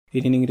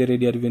ininingire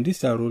Radio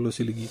Adventista rolo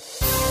siligi.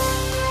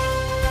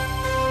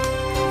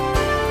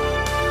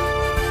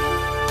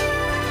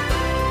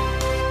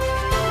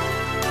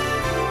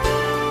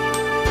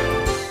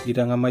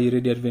 Itangama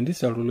Radio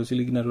Adventista rolo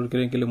siligi na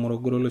kerenkele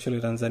Morogoro lo shole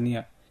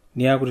Tanzania.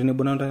 Ni yako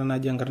tenebona ndana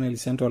jangarne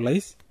lisento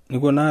lais.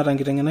 Niko na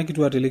tangitengena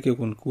kitu ateleke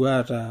kun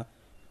kuata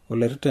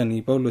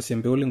olertani Paulo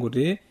sembe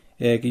olengote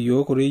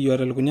kiyo kore yo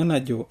atalukunyana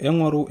jo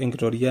Egoru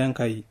enkitoria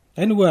enkai.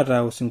 Aini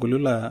guata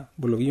usingulula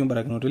bologiyo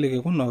barakinoteleke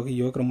kuno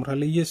kiyo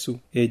kramurale Yesu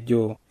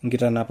ejo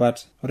ngitanapat.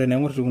 Ore na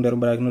ngortu kundaro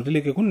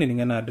barakinoteleke kunne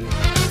ningana ade.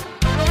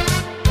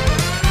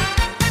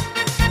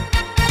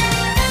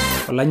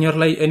 Olanyor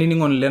lai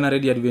eniningon lena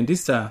Radio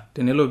Adventista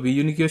tenelo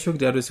biyu nikiyoshok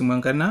tiatu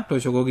simuangana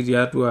toshokoki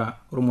tiatua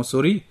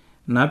ormosori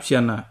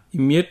napshana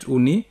imiet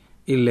uni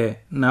ile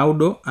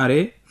naudo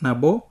are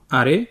nabo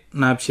are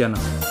napshana.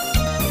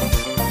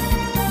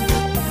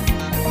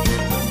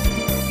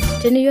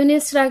 Teniyoni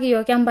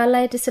isragiyo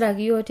kiambala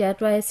itisragiyo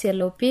tiatua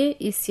SLOP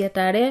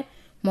isietare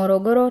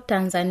Morogoro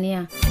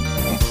Tanzania.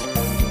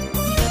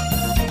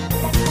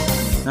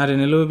 Na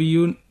tenelo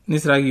biyu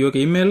nisragiyo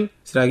ke email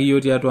sragiyo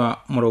tiatua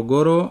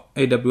Morogoro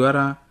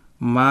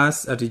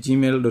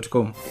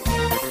awr@gmail.com.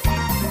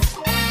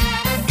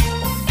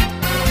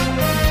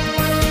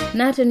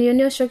 Na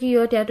teniyoni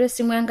oshokiyo tiatua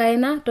simu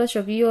enkaina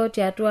toshokiyo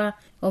tiatua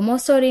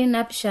omosori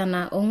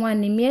napishana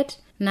ong'wan imiet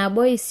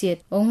nabo isiet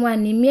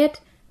ong'wan imiet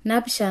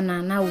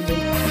napishana naudo.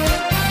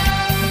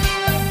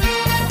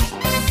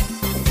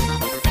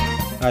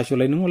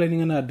 Ashola inungula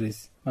iningana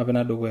address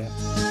mapena dogoya.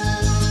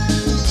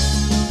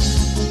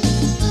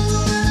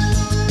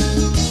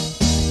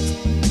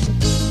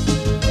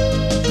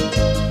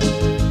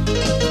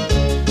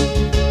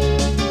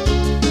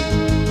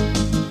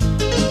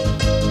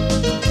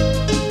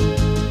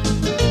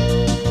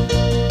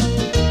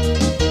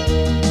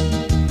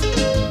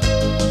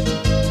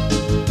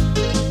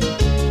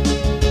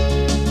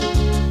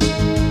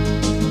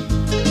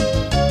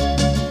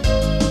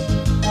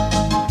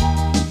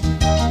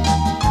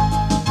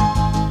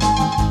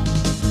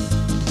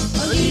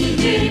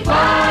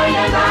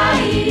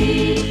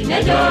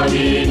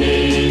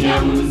 Jodini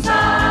nyamusa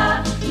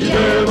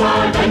Ilewa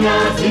danya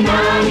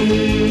sinai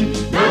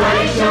Na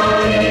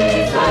waishori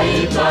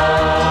saita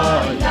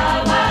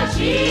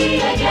Yawashi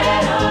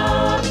egero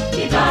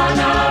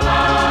Kitana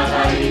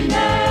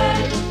wataine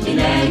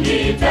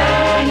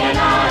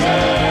Inkitegenat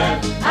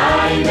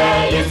Aine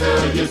Yesu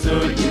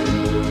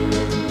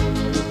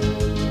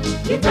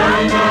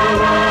Kitana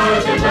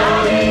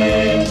watanai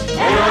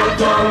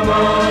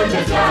Eatomo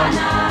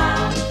jesiana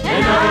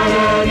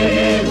Enare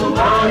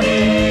nilibubani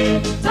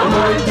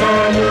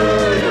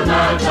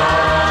Samantelulumata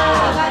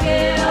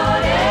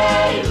Vageore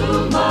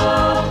ibumo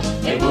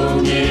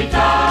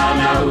Ebungita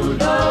na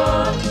udo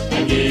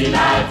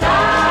Engilata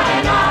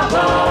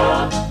enabo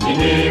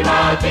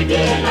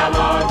Iniwategela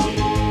wodi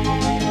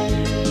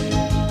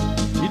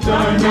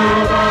Itana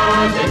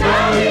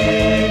watenai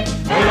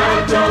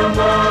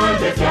Eratomo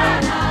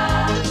jesiana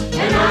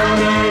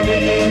Enare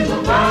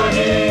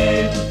nilibubani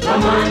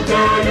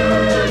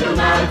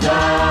Samantelulumata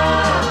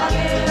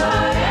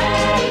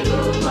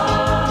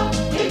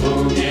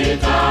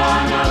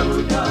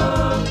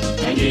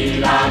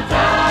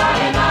Engilata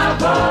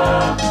enabo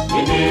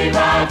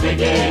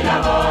Iniwategela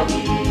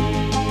wodi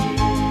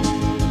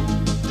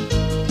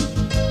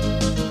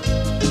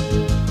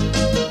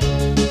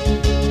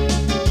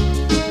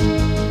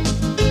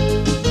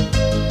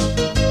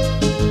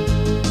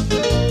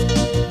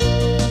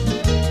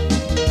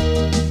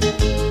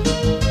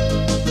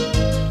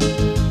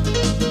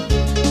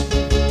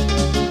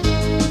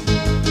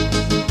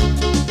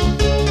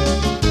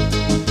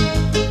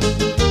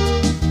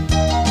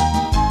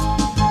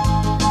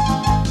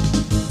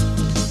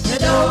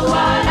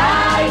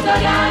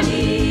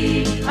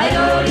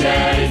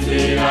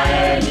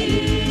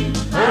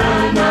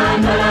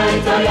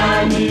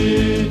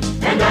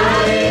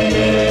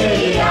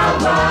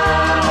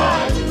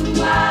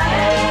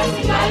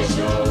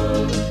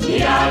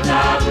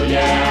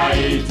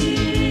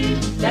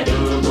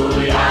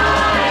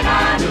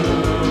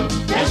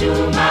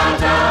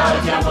eshumata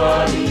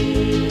jabori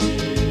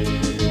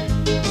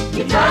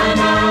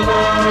Kitana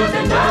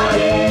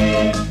wazendari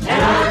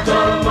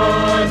Eratomo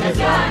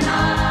jesiana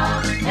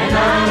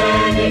Enare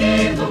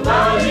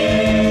nilibubani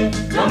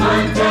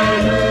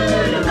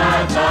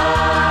Samantelulumata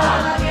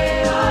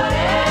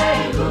Vageore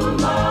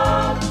ibumo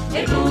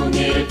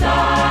Ebungita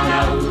na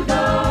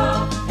udo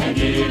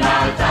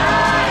Engilata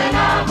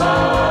enabo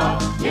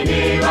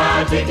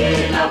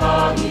Iniwategela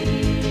wodi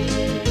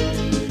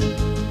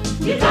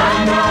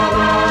Kitana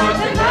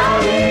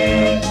watenai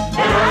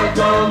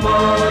Eratomo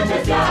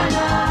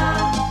jesiana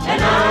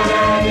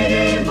Enare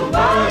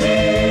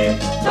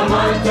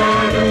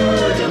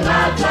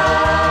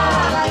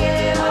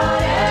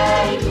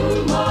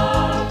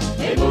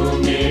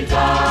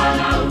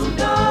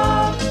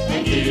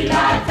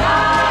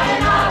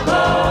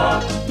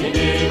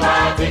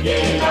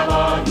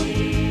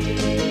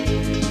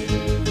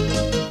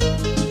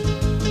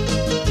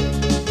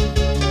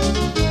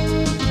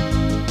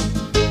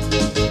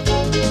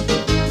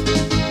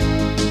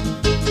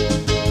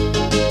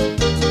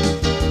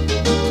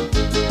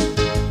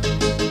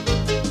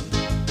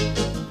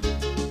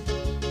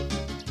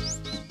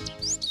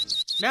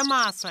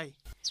Lemaasai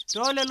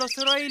to lelo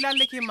seroi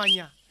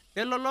lalikimanya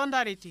lelo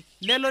londariti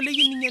lelo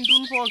likininye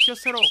ndun pooki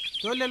osero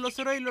to lelo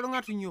seroi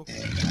lorng'atunyo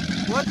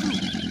watu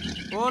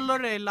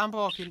olore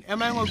lampokin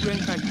emaing'oru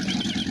Enkai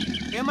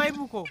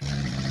emaibuko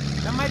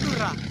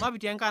emaidurra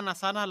mapiti enkana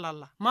sana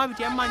lala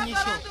mapiti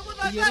emanyisho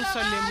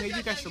Yerusalem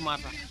ng'ejuk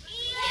eshumata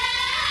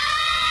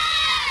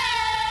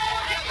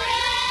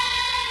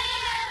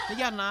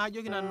nejia naa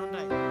ajoki nanu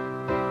ntae.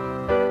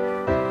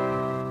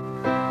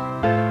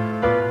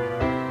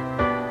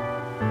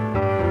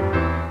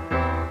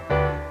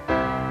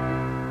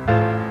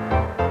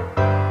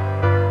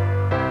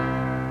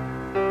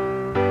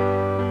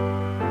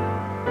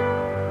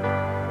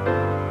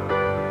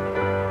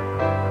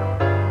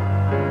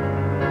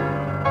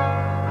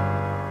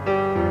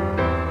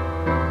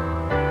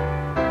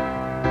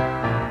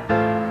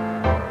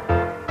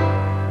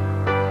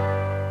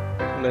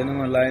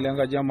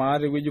 Lenga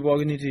jamaare wiji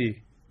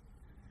bogniti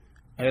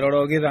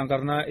ayro gida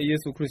karna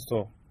Yesu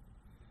Kristo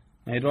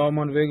ayro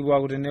mon vegi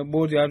bogute ne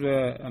boti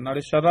adwe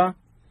narishara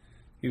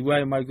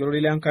iwai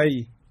magirori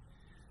Enkai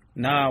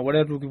na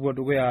wale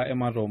tukipotuko ya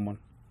ematomon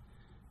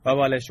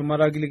baba le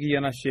shumara giliki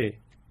yana she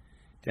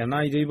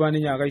tena idibani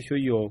nyaga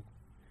shoyo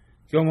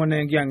kyomo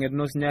nengi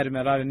angednos nyari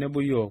merare ne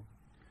buyo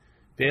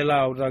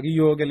pela utaki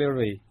yo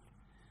gelere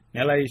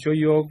nela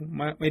shoyo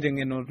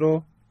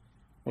maitengenoto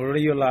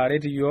oroyo la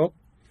reti yo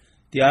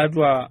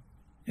tiatwa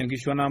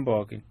enkishona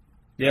mboke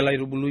dela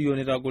irubulu yo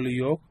ne tagolu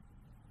yo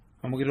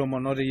amukiro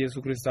monote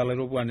Yesu Kristo la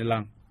robwani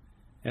lang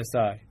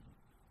esai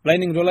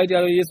lining do light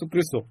ya Yesu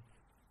Kristo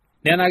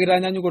nena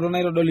kitanya nyuko na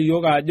iro doli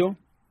yo ajo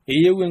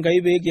eyewu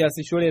Enkai be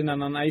kiasishore na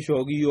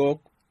naisho gi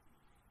yo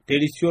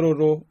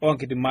terisiororo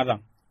onkitimata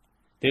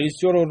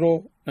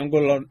terisiororo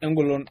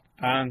engolon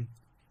ang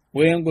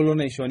we engolon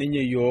naisho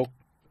ninye yo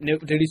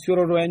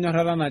terisiororo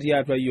enyorara na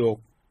tiatwa yo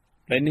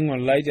lining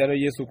on light ya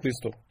Yesu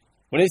Kristo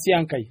ole si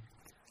Enkai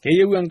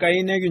keyewu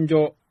Enkai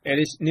nekinjo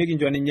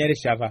ninye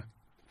erishata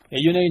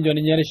eyieu nekinjo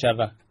ninye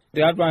erishata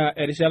tiatua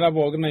erishata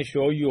pookin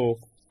naishoo yiok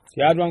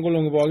tiatua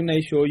nkolong'i pookin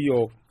naishoo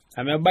yiok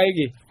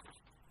amebaiki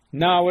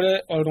naa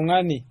ore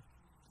oltung'ani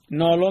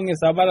inoolong'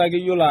 Sabato ake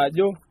yiolo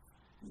ajo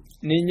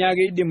ninye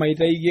ake idim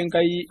aitaiki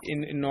Enkai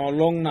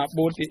inoolong'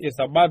 nabo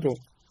Sabato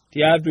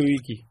tiatua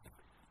wiki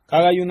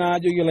kake ayieu naa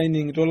ajoki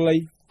olainining'ito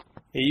lai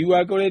eyieu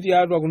ake ore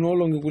tiatua kuna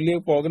olong'i kulie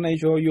pookin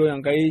naishoo yiok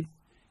Enkai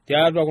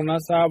tiatua kuna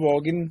saa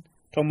pookin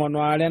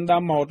 12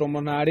 endama o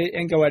 12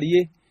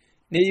 enkewarie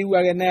neyieu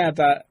ake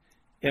neeta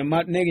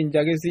nekinjo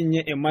ake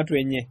sinye ematu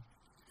enye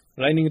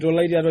olainining'ito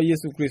lai tiatua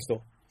Yesu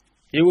Kristo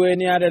eyieu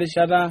niata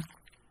erishata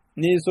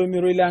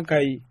nisomiro ile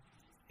Enkai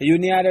eyieu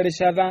niata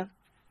erishata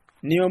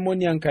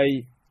niomoni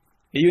Enkai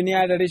eyieu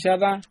niata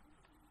erishata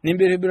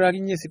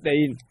nimbiribirakinye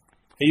sidain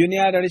eyieu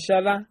niata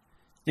erishata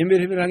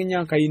nimbiribirakinye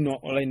Enkai ino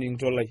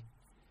olainining'ito lai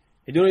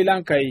ejito ile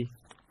Enkai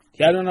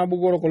tiatua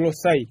nabuku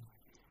orkolosai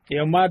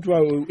ematu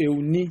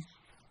euni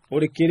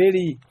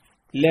orkereri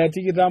le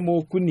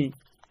 23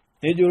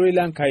 nejoro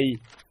ile Enkai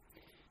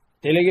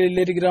telekeri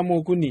le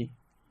 23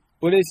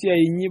 ore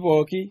siai inyi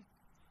pooki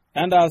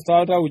enda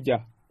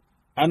astauja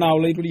ana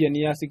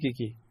olaituriani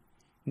yasikiki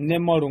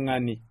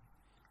nemolung'ani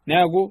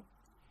neeku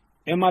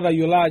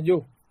ematayiolo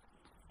ajo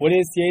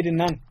ore siaitin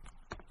nang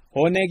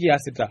hone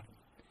kiasita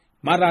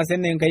mataase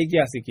ne Enkai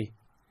kiasiki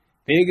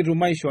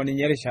peekitum aishoo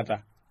ninye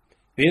erishata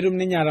peetum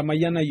ninye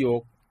atamayiana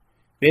yiok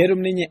peetum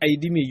ninye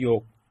aidimie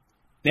yiok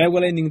neeku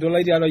olainining'ito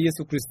lai tiatua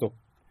Yesu Kristo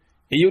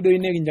eyieu doi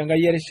nekinjo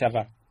Enkai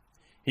erishata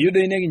eyieu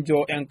doi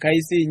nekinjo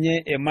Enkai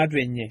sinye ematu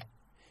enye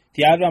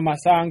tiatua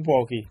masaa ang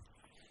pooki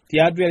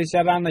tiatua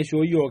erishata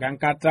naishoo yiok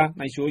enkata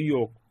naishoo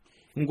yiok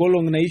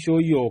nkolong'i naishoo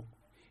yiok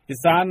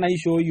isaan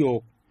naishoo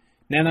yiok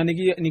nena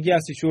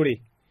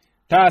nikiasishore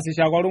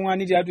taasisho ake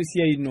oltung'ani tiatua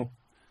esiai ino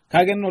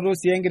kake noto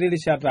sii enkiti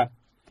rishata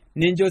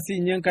ninjo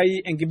sinye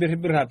Enkai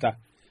enkibirribirrata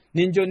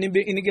ninjo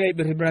nigira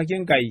aibirribiraki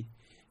Enkai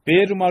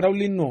peetum oltau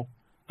lino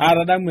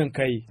atadamu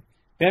Enkai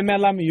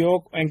pemelam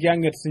yiok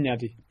enkiang'et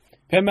sinyati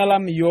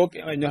pemelam yiok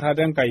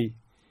enyorrata Enkai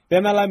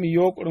pemelam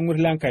yiok orng'ur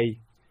le Enkai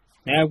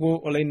neeku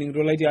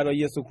olainining'ito lai tiatua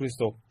Yesu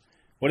Kristo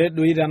ore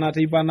doi tena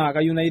teipa naa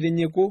kayieu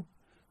naitinyiku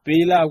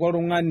peilo aaku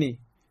oltung'ani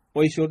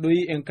oisho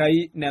doi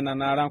Enkai nena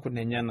naara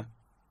nkunenyenak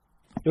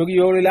yoki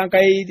yiok ile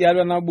Enkai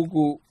tiatua ena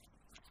buku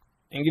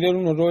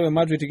enkiterunoto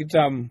ematu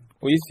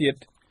 28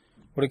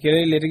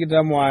 orkereri le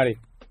 22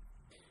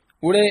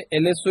 ore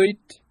ele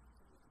soit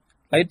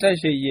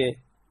laitasheyie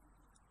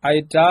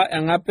aitaa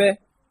eng'ape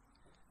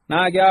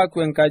naa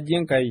keaku enkaji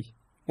Enkai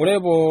ore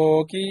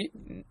pooki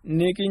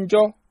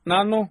nikincho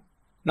nanu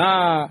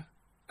naa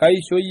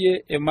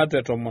kaishoyie ematu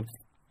 10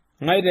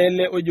 ng'ae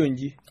ele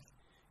ojonji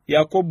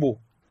Yakobo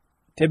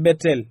te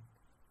Betel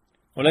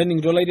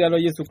olainining'ito lai tiatua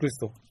Yesu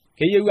Kristo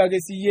keyieu ake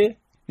siyie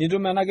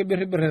nitum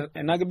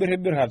ena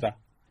kibirribirrata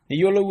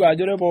niyiolou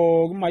ajo ore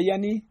pooki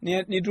mayiani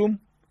nitum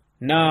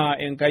naa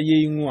Enkai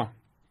eing'ua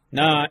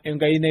naa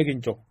Enkai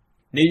nekincho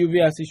neyieu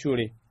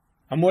piasishore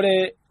amu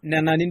ore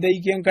nena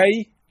nintaiki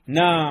Enkai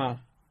naa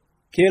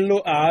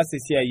kelo aas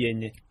esiai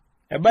enye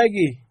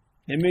ebaiki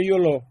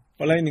nemeyiolo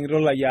olainining'ito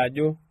lai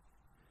ajo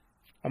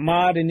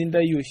amaa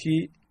tenintayu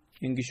oshi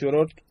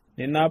inkishorot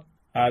ninap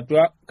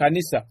atua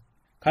kanisa.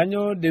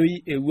 Kanyo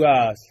dewi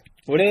ewas.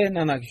 Ore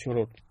nana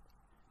kishorot.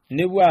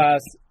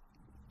 Newas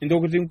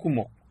intokitin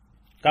kumok.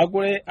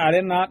 Kakure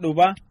are na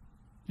dupa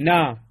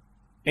na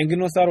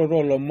enkinosaro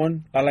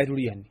olomon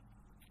lalaituriani.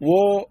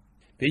 Wo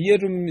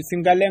peyetum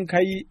singalen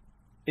kai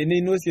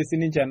eninosie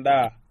sininche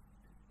ndaa.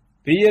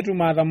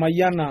 Peyetum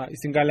atamayiana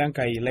singalen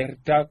kai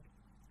lairtak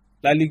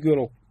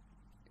laligiorok.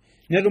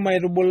 Netum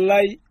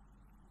aitubulai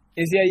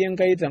esiai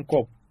enkai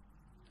tenkop.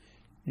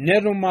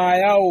 Netum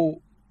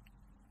ayau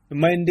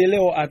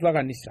maendeleo atua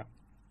kanisa.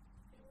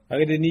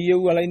 Ake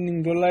teniyieu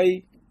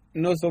alaining'olai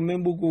nosome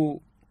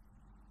embuku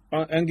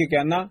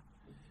enkikena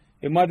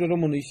ematu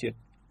 15.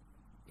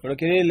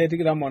 Orkereri le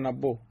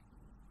 21.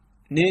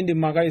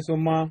 Nindim ake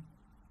aisoma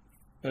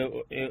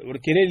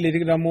orkereri le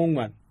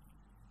 24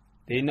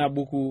 teina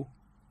buku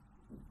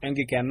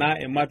enkikena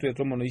ematu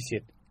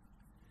 15.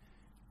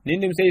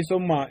 Nindim sii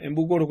aisoma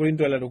embuku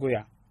orkorinto le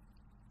dukuya.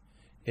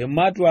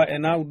 Ematua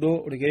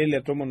enaudo orkereri le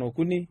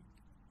 13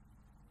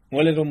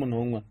 ngole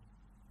 14.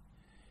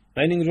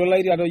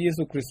 Laining'olai tiatua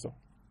Yesu Kristo.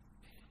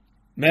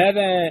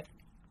 Meeta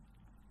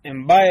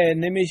embaye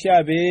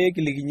nemeishaa pee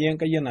kilikinye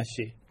Enkai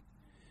enashe.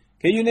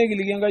 Keyieu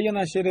nekiliki Enkai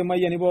enashe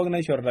temayiani pookin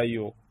naishorita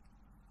yiok.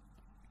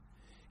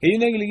 Keyieu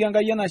nekiliki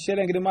Enkai enashe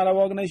tenkidimata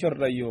pookin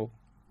naishorita yiok.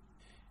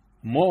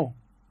 Mo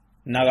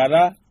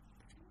nakata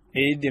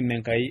eidim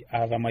Enkai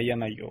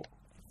atamayiana yiok.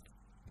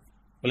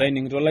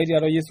 Olaining'olai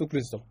tiatua Yesu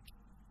Kristo.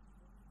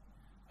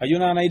 Ayieu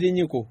naa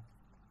naitinyiko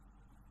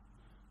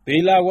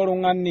peilo aaku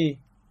oltung'ani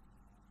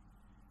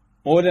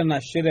oota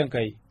enashe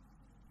tenkai.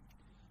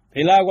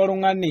 Peilo aaku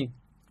oltung'ani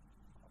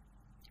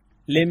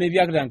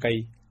lemepiak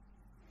tenkai.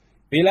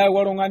 Peilo aaku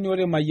oltung'ani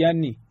oota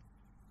emayiani.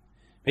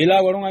 Peilo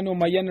aaku oltung'ani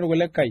omayian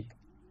irkulikae.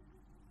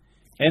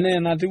 Enaa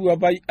enatiu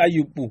apa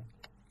Ayubu.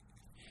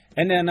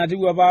 Enaa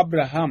enatiu apa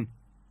Abraham.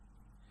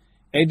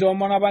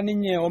 Eitoomono apa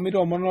ninye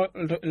omitoomono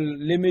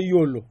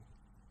lemeyiolo.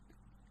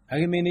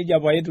 Ake mee nejia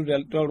apa etiu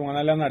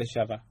toltung'anak lena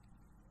rishata.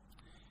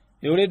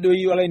 Ore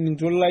doi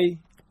olaining'olai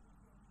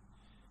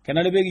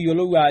kenare pee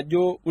kiyiolou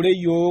ajo ore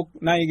yiok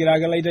naa kira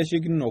ake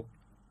ilaitashekinok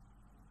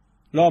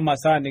loo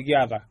masaa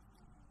nikiata.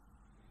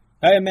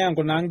 Kake mee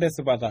enkunaang'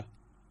 tesipata.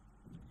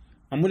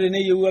 Amu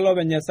teneyieu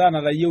olopeny esaa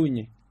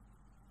natayieunye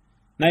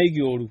naa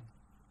ikioru.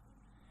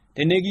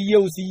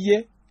 Tenekiyieu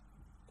siyie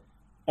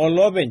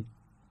olopeny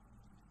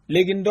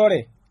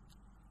likintore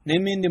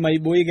nemindim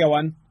aiboi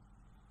kewan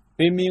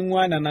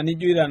peeming'ua nena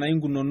nijoito naa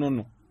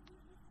inkunonono.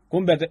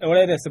 Kumbe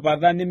ore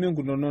tesipata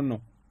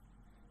nemenkunonono.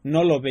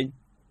 Nolopeny.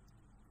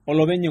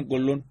 Olopeny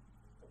engolon.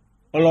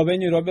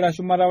 Olopeny oitobira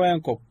shumata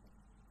wenkop.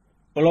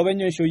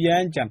 Olopeny oisho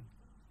yiok enchan.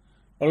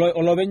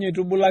 Olopeny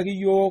oitubulaki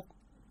yiok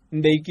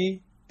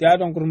indaiki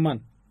tiatua nkurman.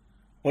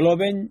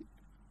 Olopeny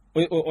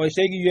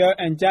oishaiki yiok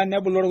enchan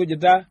nebulu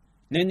orkujita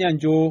nenya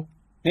nchoo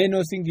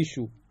neinosi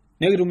nkishu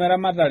nekitum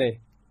eramatare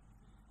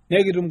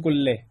nekitum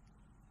kule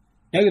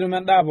nekitum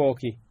endaa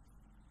pooki.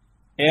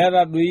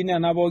 Eeta doi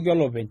nena pooki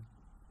olopeny.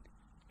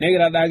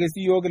 Nekitadaaki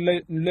sii yiok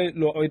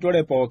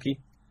oitore pooki.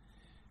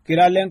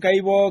 Kira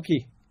lenkai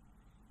pooki.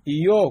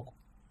 Iyiok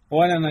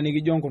onena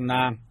nikijo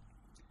nkunaang'.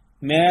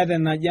 Meeta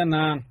enaji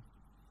enaang'.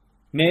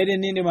 Meeta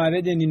enindim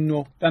atejo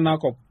nino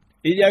tenakop.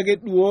 Ijo ake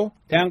duo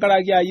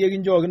tenkaraki ayie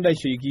kinchooki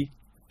ntaishoiki.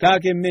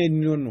 Kake mee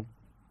ninono.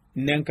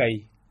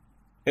 Nenkai.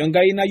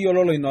 Enkai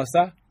nayiolo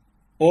loinosa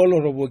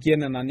oloropokie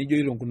nena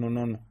nijoito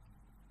nkunonono.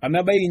 Amu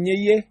ebaiki nye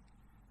yie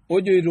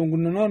ojoito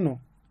nkunonono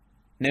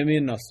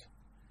neminos.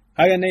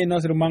 Kake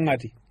neinos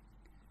irmang'ati.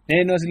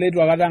 Neinos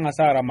leitu akata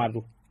ang'asa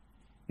aramatu.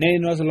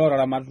 Neinos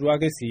looraramatutua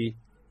ake sii.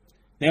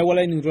 Neeku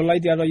olaining'olai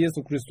tiatua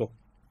Yesu Kristo.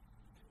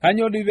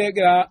 Kanyioo doi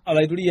peegira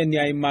olaituriani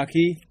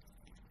aimaki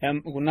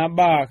kuna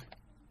baa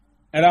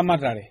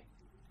eramatare.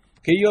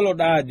 Keyiolo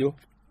daa ajo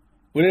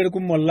ore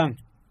irkumok lang'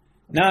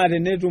 naa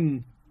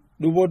tenetum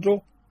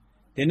dupoto,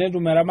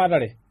 tenetum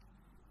eramatare,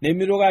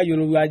 nemitoki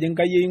ayiolou ajo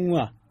Enkai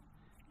eing'ua.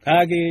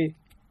 Kake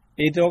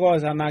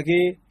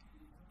eitokosanaki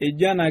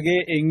ejo enake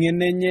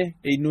eng'eno enye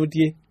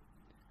einotie.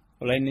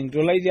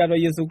 Olaining'olai tiatua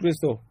Yesu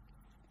Kristo.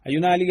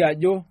 Ayieu naaliki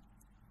ajo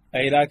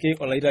aira ake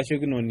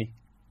olaitashekinoni.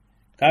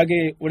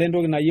 Kake ore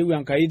entoki nayieu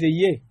Enkai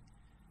teyie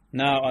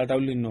naa oltau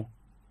lino.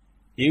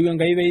 Eyieu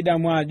Enkai pee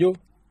idamu ajo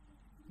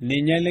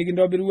ninye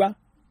likintobirua,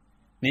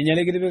 ninye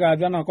likitipika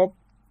atua enakop,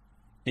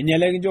 ninye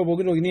likincho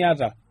pooki toki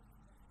niata.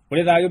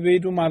 Ore taake pee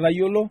itum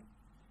atayiolo,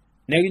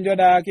 nekincho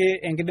taake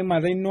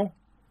enkidimata ino.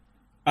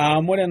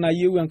 Amu ore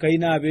enayieu Enkai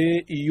naa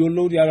pee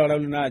iyiolou tiatua oltau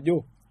lino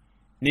ajo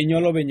ninye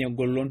olopeny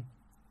engolon.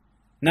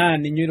 Naa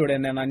ninye oitore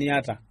nena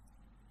niata.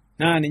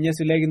 Naa ninye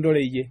sii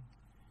likintore iyie.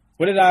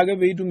 Ore taake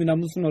pee itum ina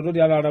musunoto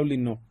tiatua oltau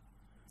lino.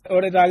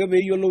 Ore taake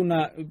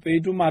pee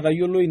itum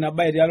atayiolo ina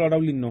baye tiatua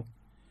oltau lino.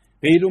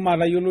 Pee itum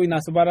atayiolo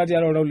ina sipata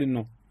tiatua oltau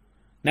lino.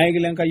 Naa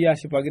ikilo Enkai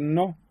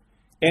ashipakino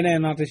enaa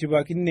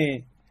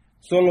enatishipakine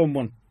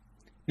Solomon.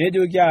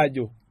 Nejoki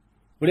ajo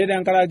ore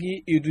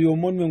tenkaraki itu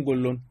iomonu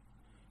engolon.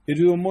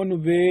 Itu iomonu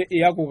pee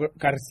iyaku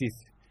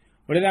karsis.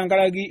 Ore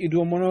tenkaraki itu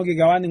iomonoki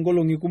kewan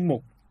inkolong'i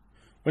kumok.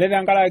 Ore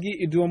tenkaraki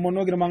itu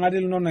iomonoki irmang'ati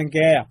linono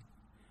enkeeya.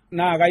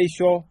 Naa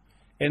kaisho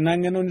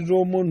enang'eno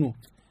nitoomonu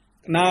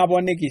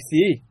naaponiki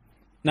sii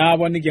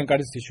naaponiki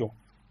enkarsisho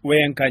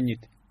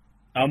wenkanyit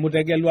amu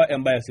tegelua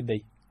embaye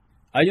sidai.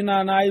 Ayu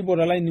naa ipot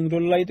olainining'ito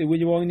lai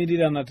tewueji pookin nitii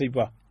tena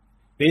teipa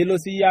peilo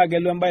siyie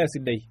agelu embaye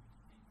sidai,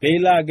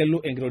 peilo agelu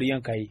enkitoria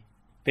Enkai,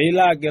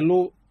 peilo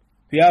agelu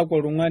piaku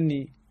oltung'ani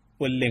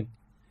oleng',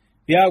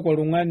 piaku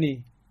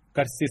oltung'ani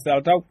karsis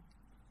oltau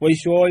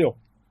oishooyo,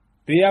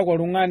 piaku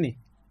oltung'ani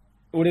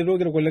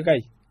oretoki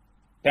irkulikai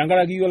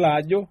tenkaraki iyiolo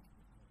ajo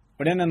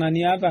ore nena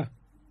niata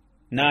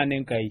naa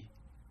nenkai,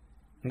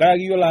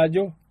 tenkaraki iyiolo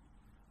ajo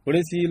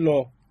ore sii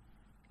ilo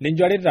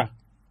linchorita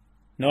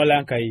naa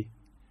olenkai,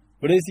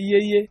 ore sii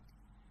yie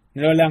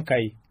naa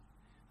olenkai.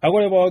 Kake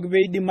ore pooki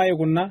peidimayu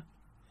kuna,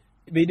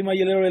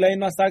 peidimayu ele rorei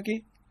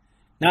lainosaki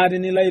naa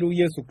tenilo airu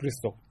Yesu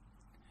Kristo,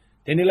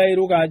 tenilo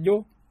airu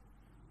ajo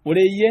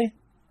ore yie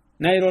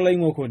naa ira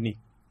olaing'okoni,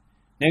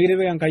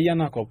 nekitipik Enkai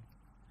enakop,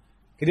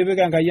 kitipik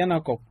Enkai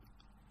enakop,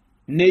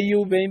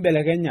 neyieu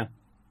peimbelekenya,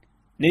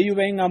 neyieu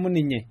peing'amu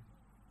ninye,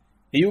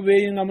 eyieu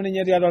peing'amu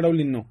ninye tiatua oltau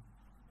lino,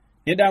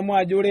 nidamu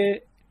ajo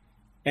ore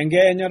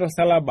enkeenya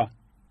tosalaba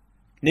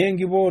naa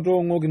enkipooto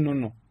oong'ok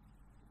inono,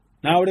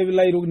 naa ore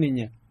piilo airuk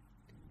ninye,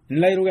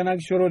 nilo airuk ena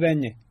kishoroto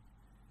enye,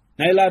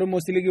 naa ilo atum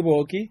osiligi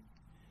pooki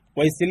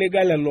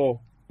oisiliga lelo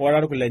oora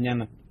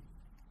irkulenyana,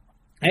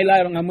 naa ilo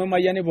ang'amu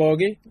emayiani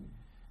pooki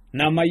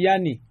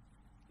namayiani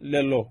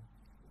lelo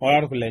oora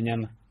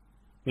irkulenyana.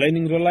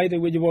 Olainining'ito lai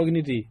tewueji pooki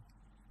nitii,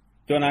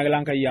 nchoo naa kilo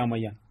Enkai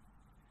amayian,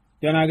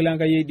 nchoo naa kilo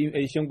Enkai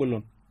aisho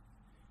engolon,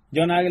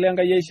 nchoo naa kilo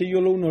Enkai aisho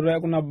eyiolounoto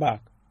ekuna baa,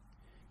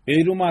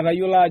 peitum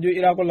atayiolo ajo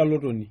ira ake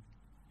olalotoni,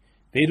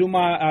 peitum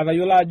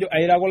atayiolo ajo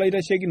aira ake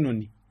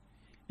olaitashekinoni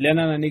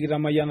lenana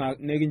nikitamayiana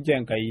nikinchoo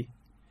Enkai,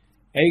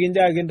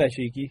 ekincho ake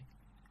intasheiki.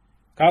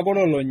 Kake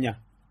ore olonya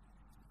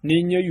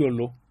ninye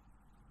oyiolo,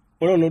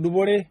 ore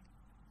olodupore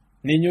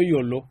ninye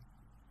oyiolo,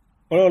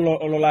 ore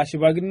ololo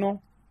ashipakino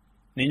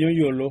ninye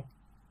oyiolo.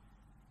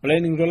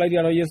 Olainining'ito lai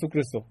tiatua Yesu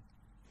Kristo,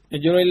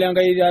 ejo roi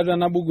Lenkai tiatua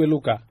ena buku e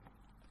Luka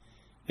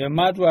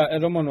ematua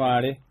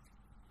 12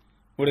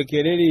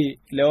 orkereri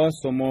le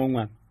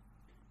 14,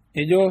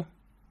 ejo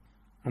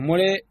amu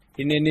ore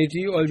ine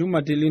netii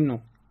olchumati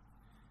lino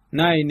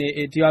naa ine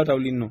etii oltau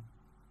lino.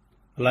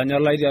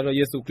 Olanyorr lai tiatua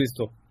Yesu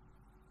Kristo,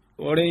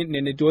 ore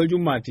ine netii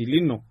olchumati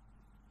lino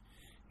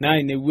naa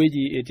ine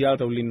wueji etii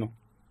oltau lino.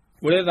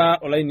 Ore taa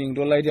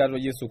olainining'ito lai tiatua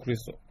Yesu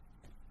Kristo,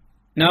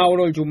 naa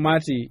ore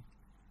olchumati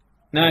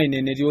naa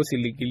ine netii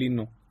osiligi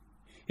lino,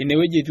 ine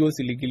wueji etii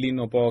osiligi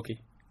lino pooki.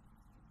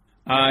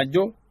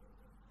 Ajo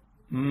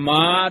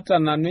maata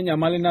nanu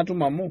enyamali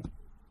natum amu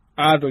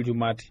aata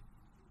olchumati.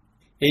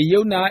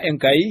 Eyieu naa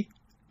Enkai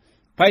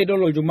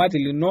paidol olchumati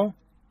lino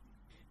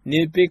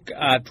nipik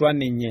atua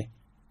ninye,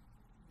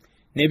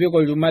 nipik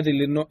olchumati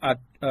lino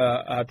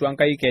atua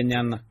nkaik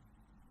enyana,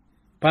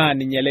 paa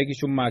ninye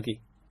lekishumaki,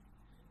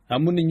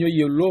 amu ninye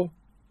oyiolo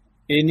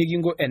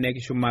enikinko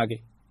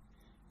enekishumaki.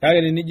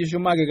 Kake tenijo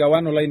ishumaki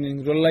kewan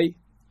olainining'ito lai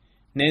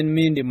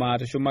nemiindim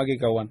atushumaki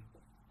kewan,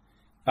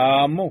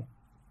 amu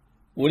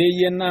ore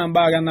yie naa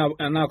mbaa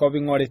enakop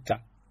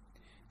ing'orita,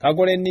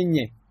 kake ore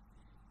ninye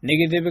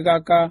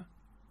nikitipikaka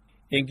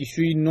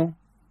enkishui ino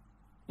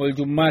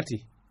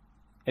olchumati,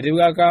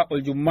 etipikaka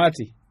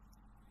olchumati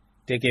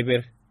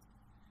tekeper.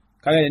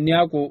 Kake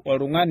teniaku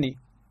oltung'ani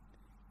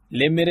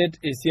lemeret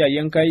esiai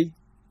Enkai,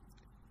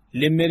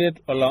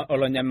 lemeret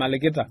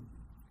olonyamalikita,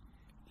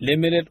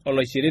 lemeret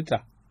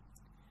oloishirita,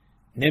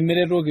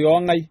 nemeretoki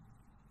ong'ai,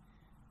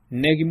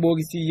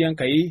 nekimboki siyie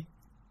Enkai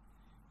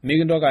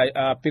mikintoki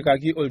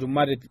apikaki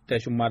olchumati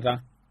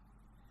teshumata.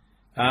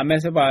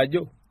 Mesipa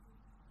ajo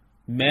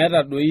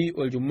meeta doi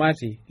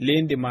olchumati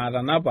liindim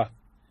atanapa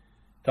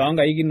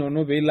toonkaik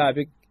inonok peilo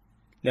apik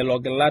lelo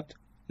gilat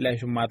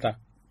leshumata.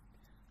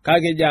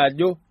 Kake ejo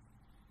ajo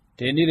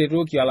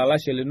teniretoki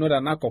olalashe lino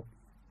tenakop,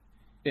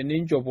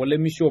 teninchop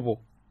olemishopo,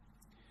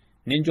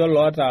 nincho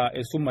loota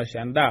esumash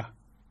endaa,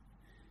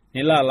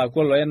 nilo alaku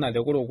oloena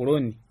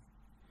tekorokoroni,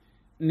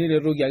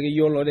 niretoki ake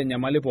yie oloota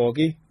enyamali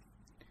pooki,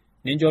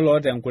 nincho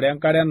loota enkure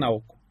enkare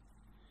naok,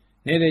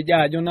 netejo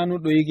ajo nanu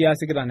doi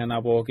kiasikita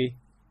nena pooki,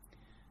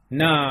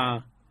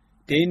 naa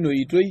teino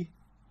oitoi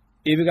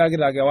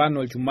ipikakita kewan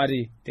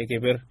olchumati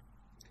tekeper.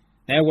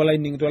 Neeku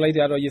olainining'ito lai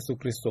tiatua Yesu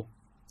Kristo,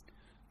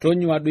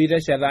 tonyua doi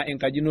tesheta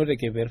enkaji ino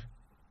tekeper,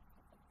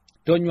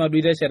 tonyua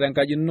doi tesheta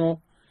enkaji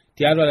ino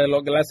tiatua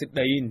lelo gilat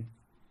sidain,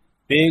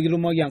 pee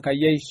kitumoki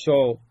Enkai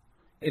aishoo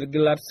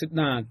irgilat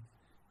sidan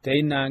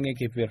teina ang'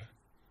 ekeper.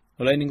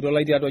 Olainining'ito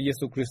lai tiatua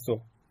Yesu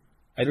Kristo,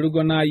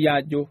 aitoriko nai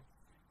ajo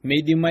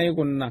meidimayu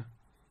kuna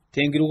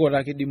tenkirukoto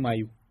ake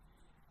idimayu.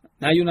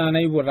 Nayieu naa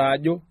naipot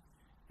ajo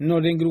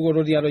inoto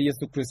enkirukoto tiatua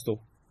Yesu Kristo,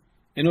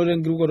 inoto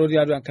enkirukoto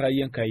tiatua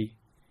enkerai Enkai,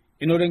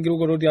 inoto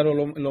enkirukoto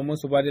tiatua ilomon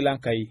supati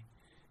lenkai,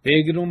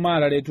 pee kitum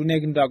ataretu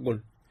nekintagol,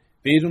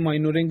 peitum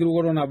ainoto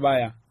enkirukoto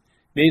nabaya,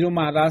 peitum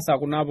ataasa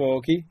kuna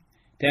pooki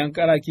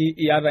tenkaraki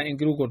iyata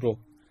enkirukoto,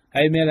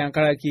 aimee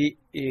tenkaraki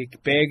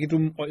pee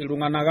kitum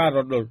iltung'anak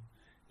atodol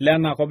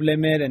lenakop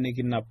lemeeta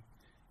enikinap,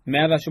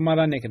 meeta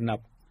shumata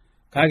nikinap,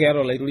 kake eeta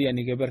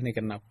olaituriani keper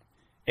nikinap,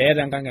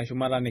 eeta enkang'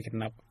 eshumata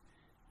nikinap.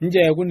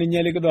 nje ku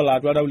ninye likidol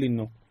atua dau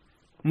lino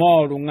mo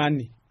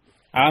oltung'ani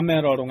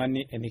ameeta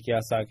oltung'ani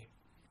enikiasaki.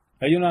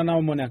 Kayieu nanu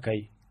naomon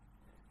Enkai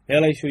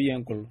peelo aisho iyie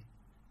engolon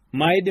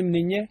maidim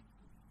ninye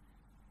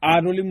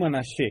atolimu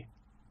enashe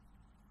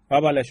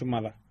papa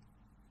leshumata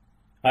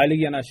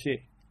aliki enashe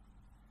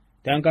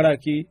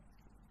tenkaraki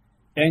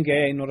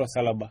enkeeya ino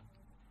tosalaba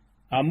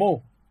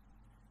amu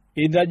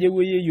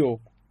itajewuo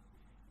yiok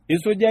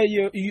isuja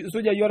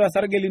yiok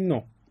tosarge lino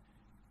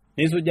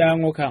nisuja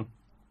ang'okang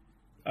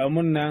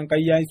amu naa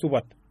Enkai ai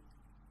supat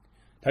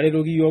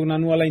taretoki yiok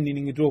nanu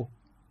olainining'ito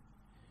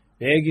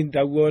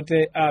peekintawuo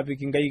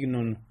aapik inkaik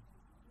inono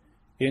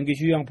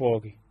enkishui ang'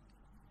 pooki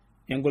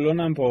engolon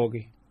ang'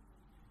 pooki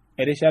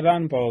erishata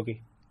ang' pooki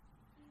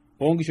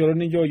oonkishorot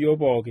ninchoo yiok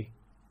pooki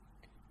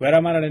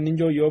weramatare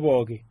ninchoo yiok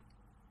pooki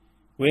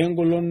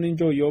weengolon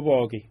ninchoo yiok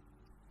pooki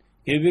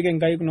kipik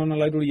inkaik inono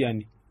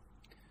Olaitoriani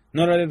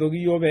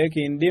notaretoki yiok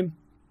peekiindim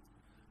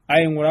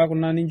aing'ura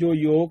kuna ninchoo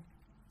yiok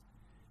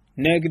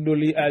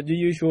nekidoli ajo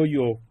iyie ishoo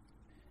yiok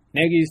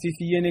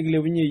nekiisisi iyie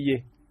nekilepunye iyie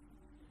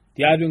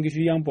tiatua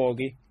enkishui ang'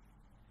 pooki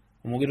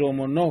amu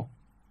kitoomono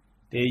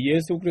te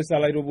Yesu Kristo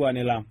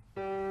Olaitobuani lang'.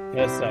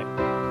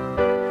 Esai.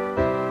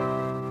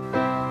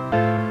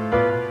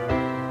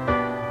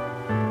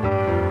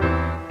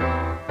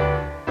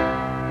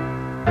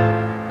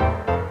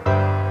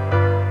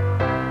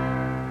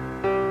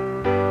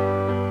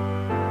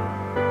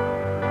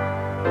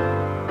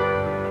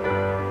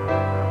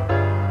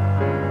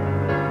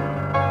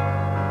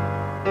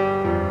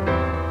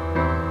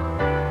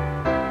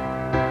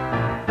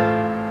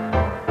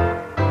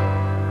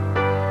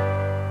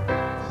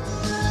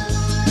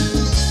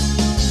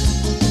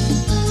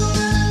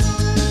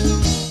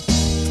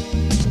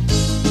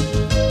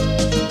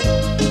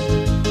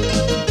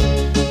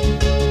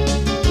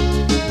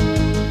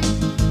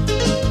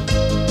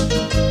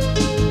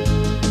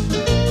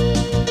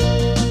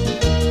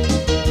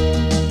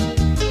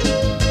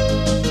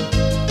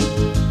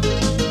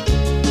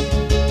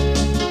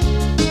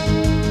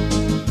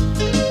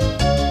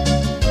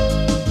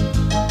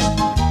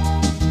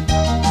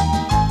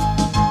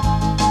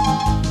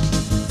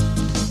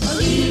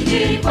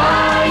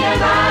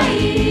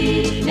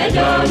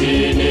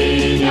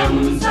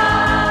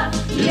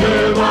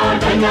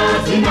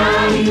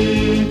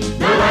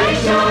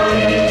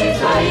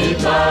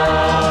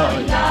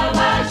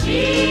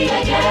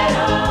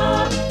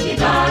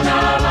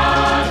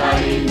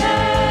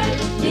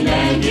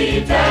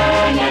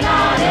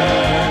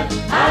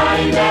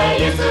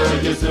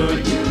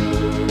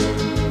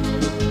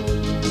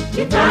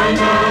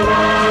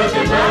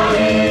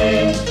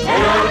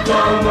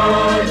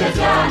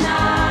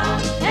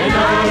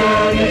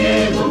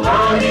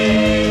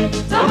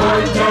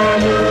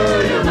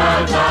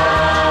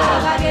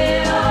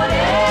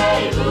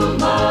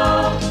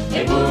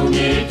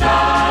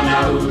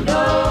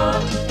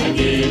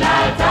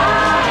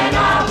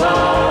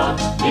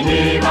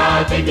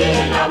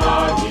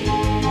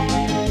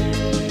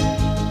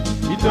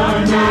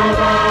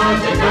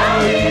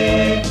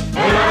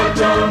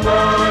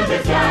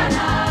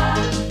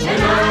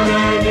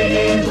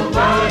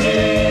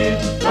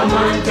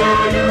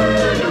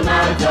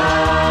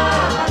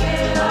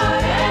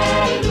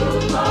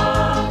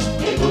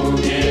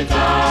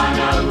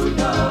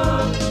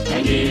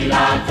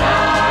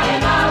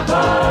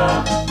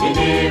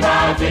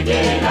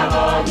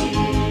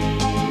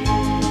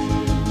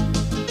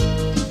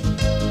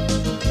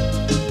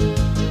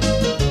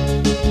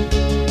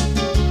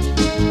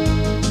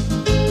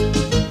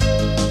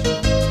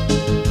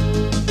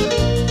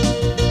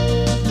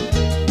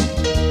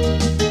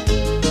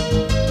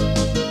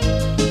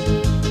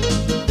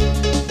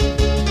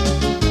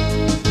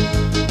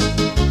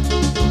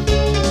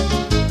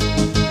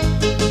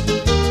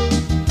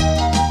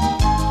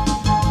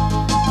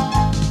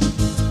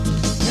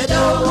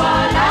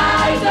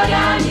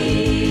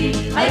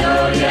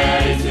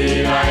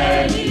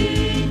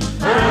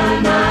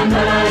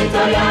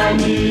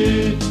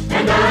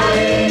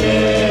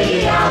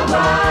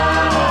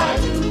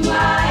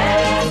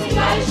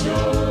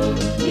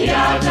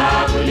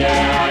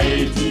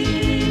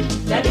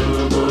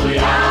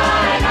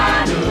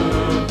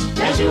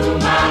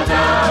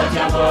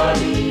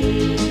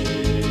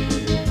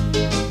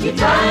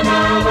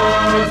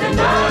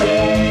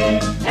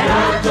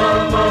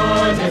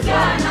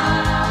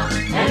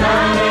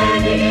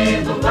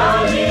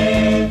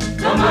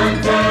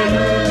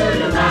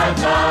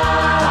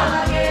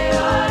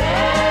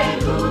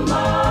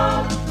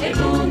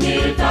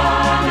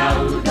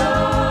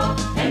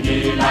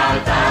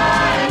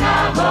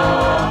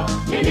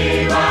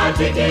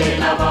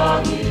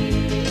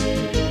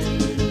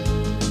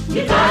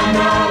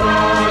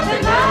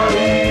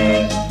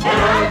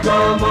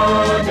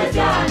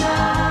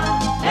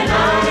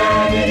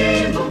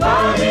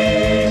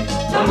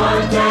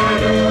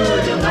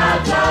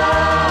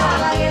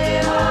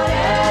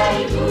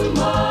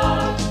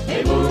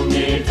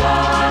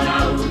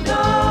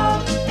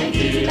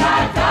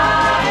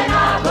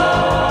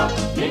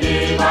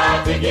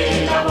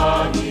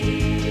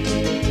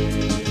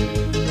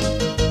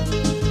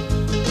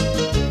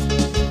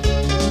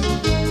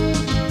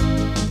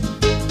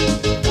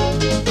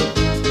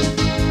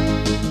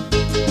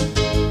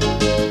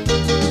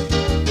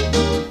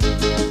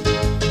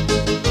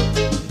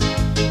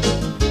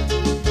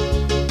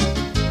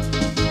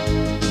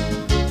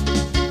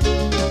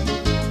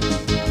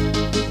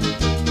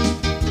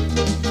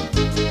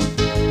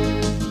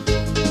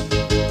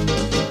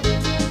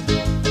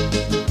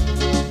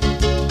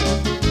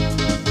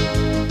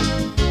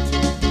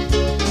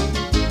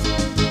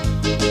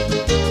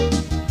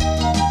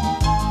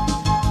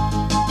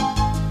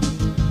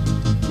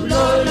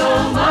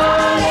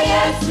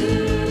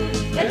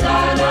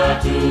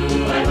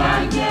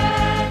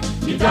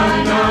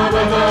 Kitana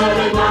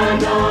wazare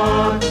mano,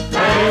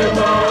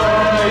 kaebo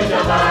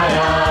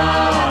shabaya.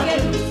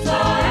 Keruso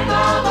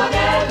ema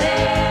bagebe,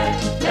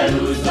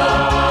 keruso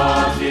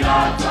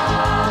sirata.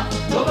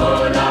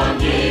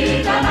 Bogolangi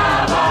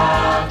tanaba,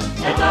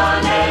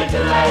 etane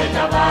tuwe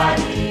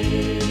tabari.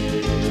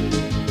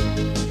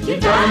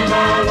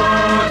 Kitana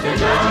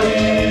watenai,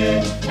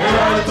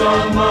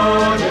 eratomo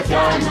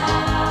nesiana.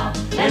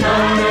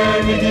 Enane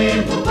midi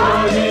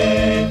pukoli,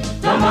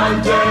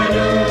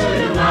 tamantelu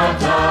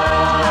mata.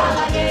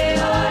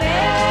 Eore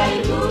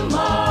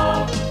igumo,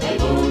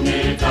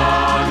 egumita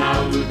na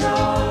udo.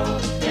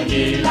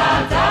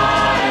 Egilata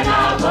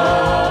enabo,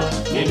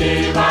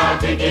 nidiba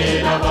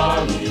tikila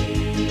bogi.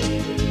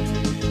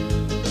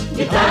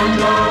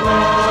 Kitana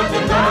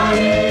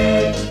watenai,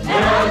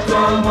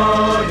 eratomo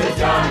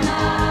nesiana.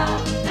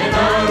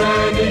 Enane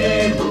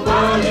midi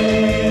pukoli,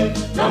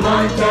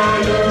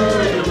 tamantelu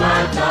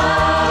mata.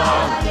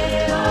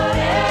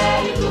 Eore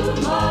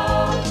igumo,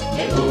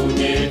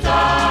 egumita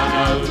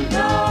na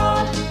udo.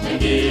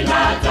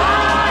 Egilata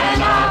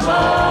enabo,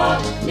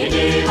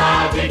 nidiba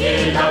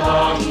tikila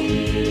bogi.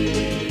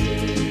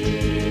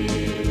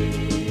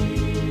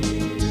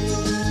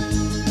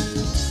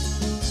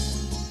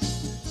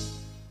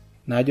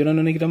 najo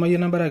nanu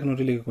nikitamayiana barakino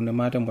tileke kunde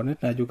mate mbonet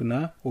najo kuna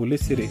ole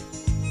sire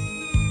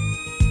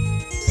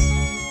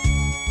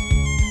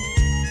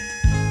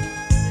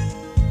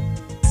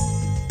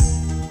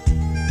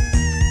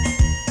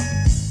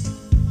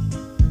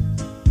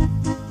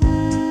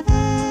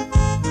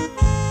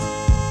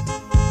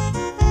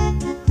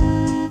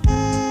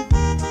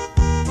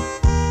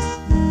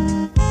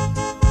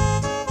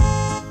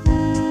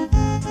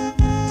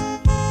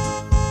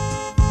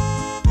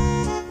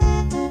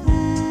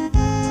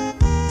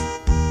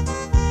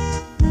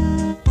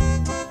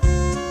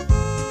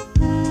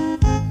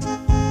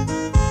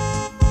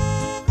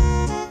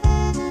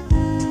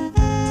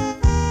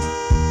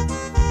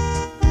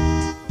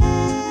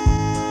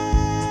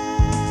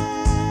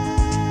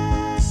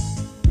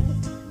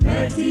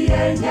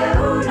Enye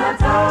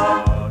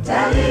unata,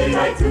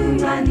 dalila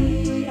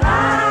tungani,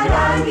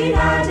 arangi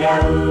nade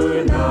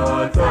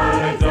uno,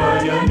 tole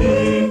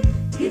toyoni,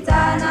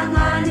 kitana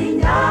ngani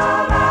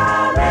nyama,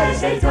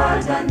 beshe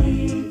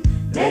tojani,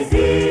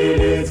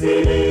 mesili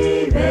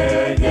sili,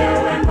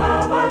 bejewe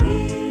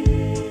mbawagi.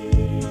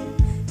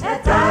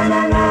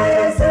 Etana na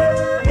Yesu,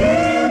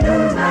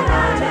 induma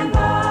na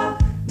lemba,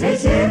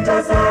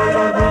 meshika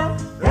saraba,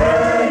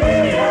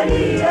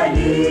 eli,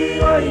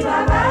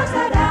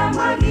 oibabata